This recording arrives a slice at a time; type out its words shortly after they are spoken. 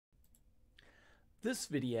This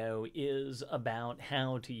video is about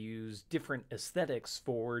how to use different aesthetics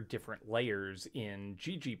for different layers in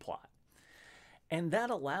ggplot. And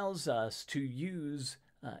that allows us to use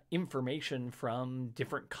information from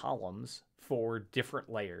different columns for different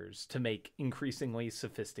layers to make increasingly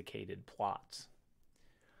sophisticated plots.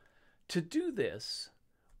 To do this,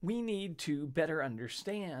 we need to better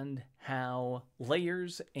understand how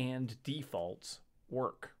layers and defaults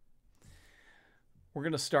work. We're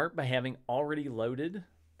going to start by having already loaded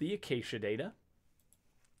the Acacia data.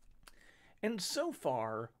 And so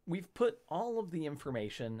far, we've put all of the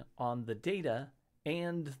information on the data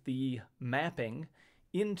and the mapping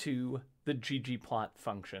into the ggplot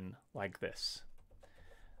function like this.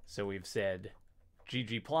 So we've said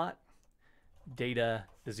ggplot data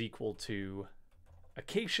is equal to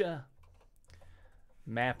Acacia,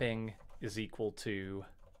 mapping is equal to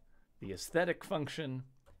the aesthetic function,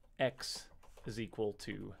 x is equal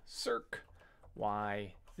to circ,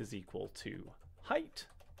 y is equal to height,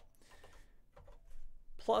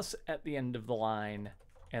 plus at the end of the line,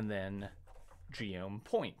 and then geom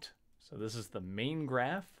point. So this is the main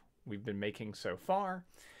graph we've been making so far,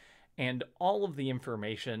 and all of the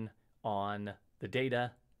information on the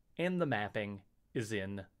data and the mapping is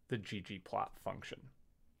in the ggplot function.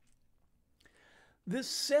 This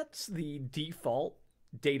sets the default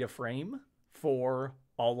data frame for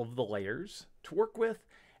all of the layers to work with,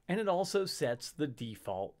 and it also sets the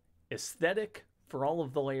default aesthetic for all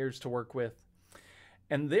of the layers to work with.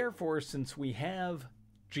 And therefore, since we have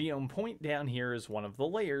geom point down here as one of the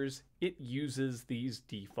layers, it uses these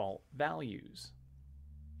default values.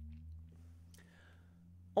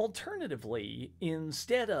 Alternatively,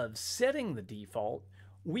 instead of setting the default,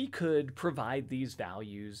 we could provide these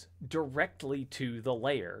values directly to the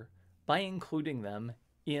layer by including them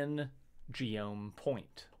in geom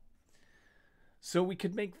point. So we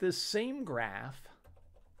could make this same graph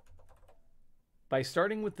by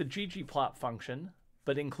starting with the ggplot function,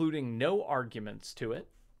 but including no arguments to it,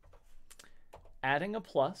 adding a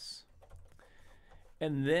plus,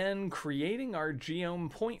 and then creating our geom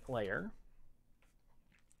point layer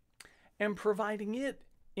and providing it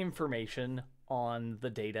information on the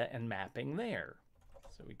data and mapping there.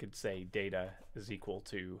 So we could say data is equal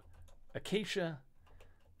to Acacia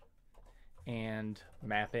and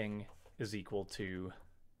mapping is equal to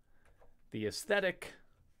the aesthetic,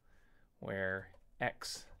 where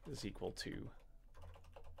x is equal to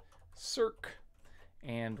circ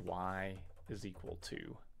and y is equal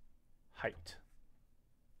to height.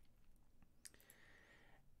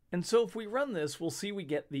 And so if we run this, we'll see we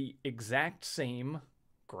get the exact same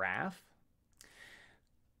graph.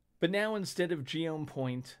 But now instead of geom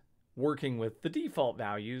point working with the default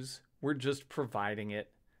values, we're just providing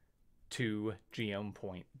it to geom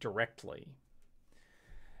point directly.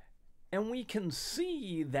 And we can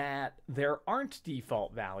see that there aren't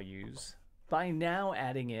default values by now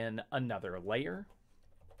adding in another layer.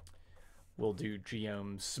 We'll do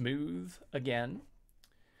geom smooth again.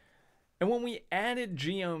 And when we added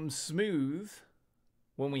geom smooth,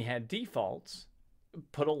 when we had defaults,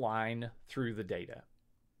 put a line through the data.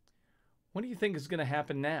 What do you think is going to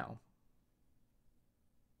happen now?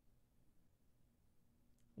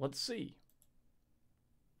 Let's see.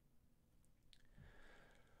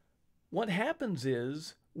 What happens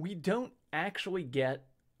is we don't actually get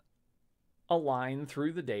a line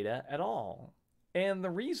through the data at all. And the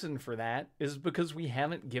reason for that is because we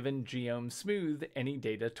haven't given geom smooth any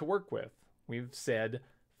data to work with. We've said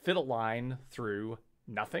fit a line through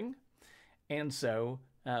nothing, and so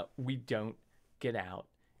we don't get out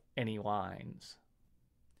any lines.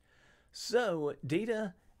 So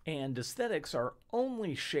data and aesthetics are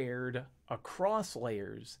only shared across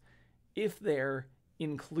layers if they're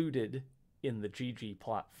included in the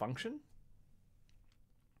ggplot function.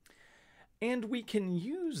 And we can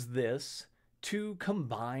use this to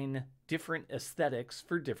combine different aesthetics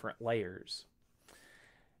for different layers.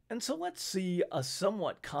 And so let's see a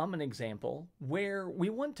somewhat common example where we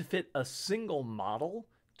want to fit a single model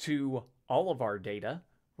to all of our data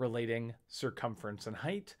relating circumference and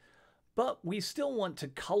height, but we still want to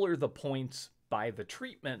color the points by the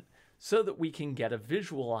treatment so that we can get a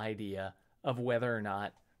visual idea of whether or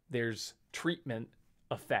not there's treatment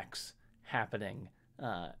effects happening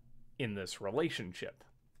in this relationship.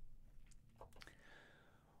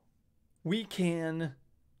 We can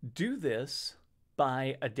do this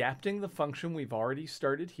by adapting the function we've already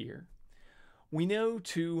started here. We know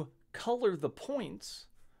to color the points,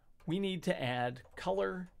 we need to add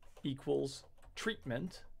color equals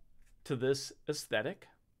treatment to this aesthetic.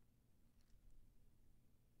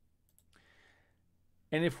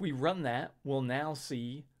 And if we run that, we'll now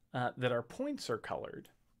see that our points are colored.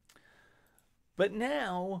 But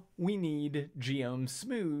now we need geom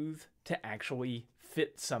smooth to actually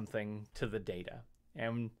fit something to the data.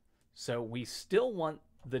 And so we still want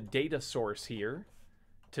the data source here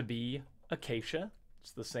to be acacia.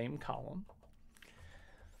 It's the same column.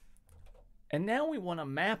 And now we want a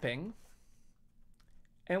mapping,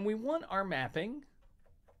 and we want our mapping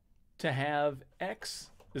to have x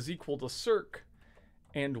is equal to circ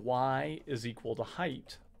and y is equal to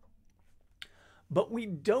height. But we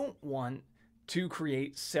don't want to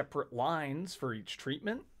create separate lines for each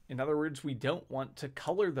treatment. In other words, we don't want to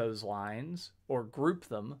color those lines or group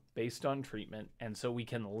them based on treatment, and so we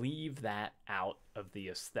can leave that out of the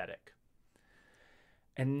aesthetic.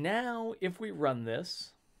 And now if we run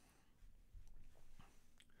this,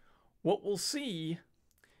 what we'll see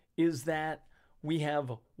is that we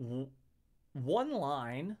have one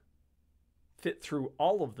line fit through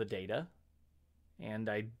all of the data, and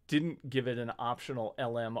I didn't give it an optional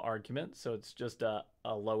LM argument, so it's just a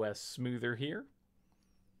low S smoother here.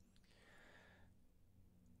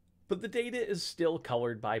 But the data is still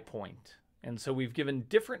colored by point, and so we've given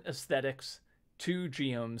different aesthetics to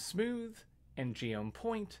geom smooth and geom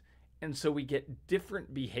point, and so we get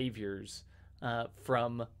different behaviors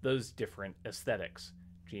from those different aesthetics.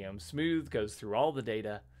 Geom smooth goes through all the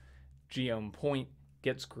data, geom point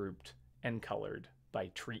gets grouped and colored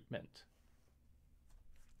by treatment.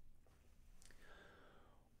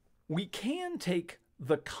 We can take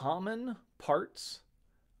the common parts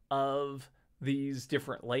of these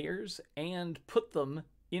different layers and put them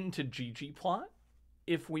into ggplot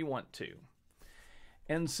if we want to.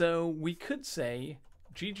 And so we could say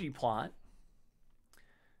ggplot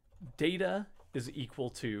data is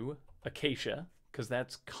equal to acacia, because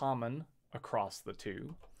that's common across the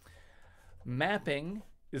two. Mapping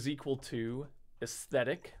is equal to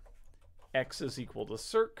aesthetic, x is equal to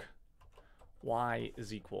circ, y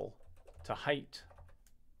is equal to height.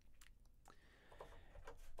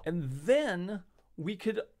 And then we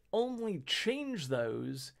could only change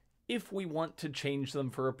those if we want to change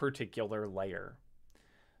them for a particular layer.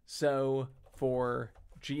 So for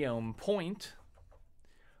geom point,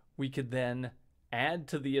 we could then add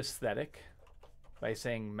to the aesthetic by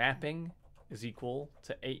saying mapping is equal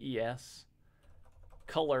to AES,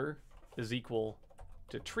 color is equal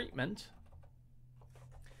to treatment.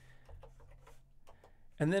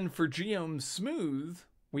 And then for geom smooth,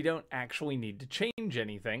 we don't actually need to change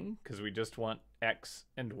anything because we just want X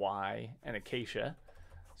and Y and acacia.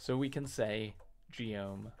 So we can say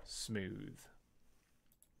geom smooth.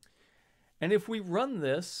 And if we run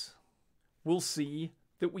this, we'll see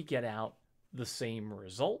that we get out the same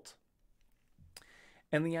result.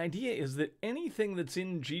 And the idea is that anything that's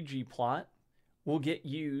in ggplot will get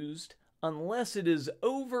used unless it is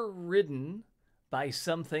overridden by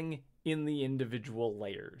something in the individual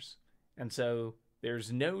layers. And so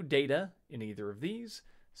there's no data in either of these,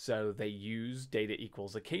 so they use data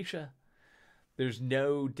equals acacia. There's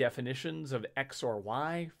no definitions of X or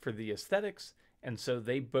Y for the aesthetics, and so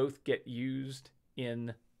they both get used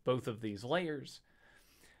in both of these layers.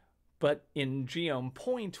 But in geom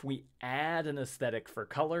point, we add an aesthetic for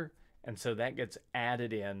color, and so that gets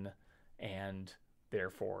added in, and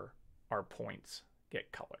therefore our points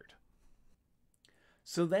get colored.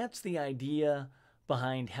 So that's the idea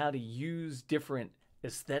behind how to use different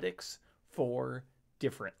aesthetics for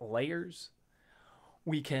different layers.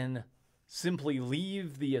 We can simply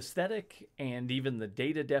leave the aesthetic and even the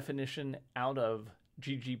data definition out of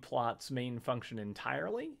ggplot's main function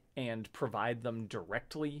entirely and provide them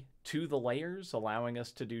directly to the layers, allowing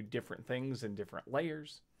us to do different things in different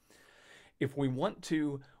layers. If we want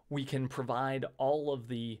to, we can provide all of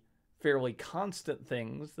the fairly constant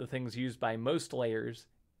things, the things used by most layers,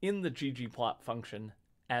 in the ggplot function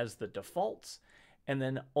as the defaults, and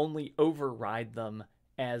then only override them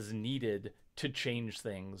as needed to change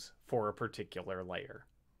things for a particular layer.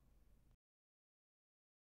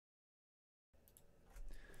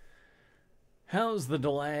 How's the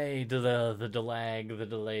delay to the delag, the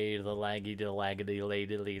delay, the laggy, the laggedy,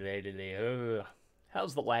 lady,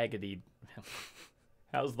 how's the laggedy?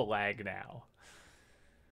 How's the lag now?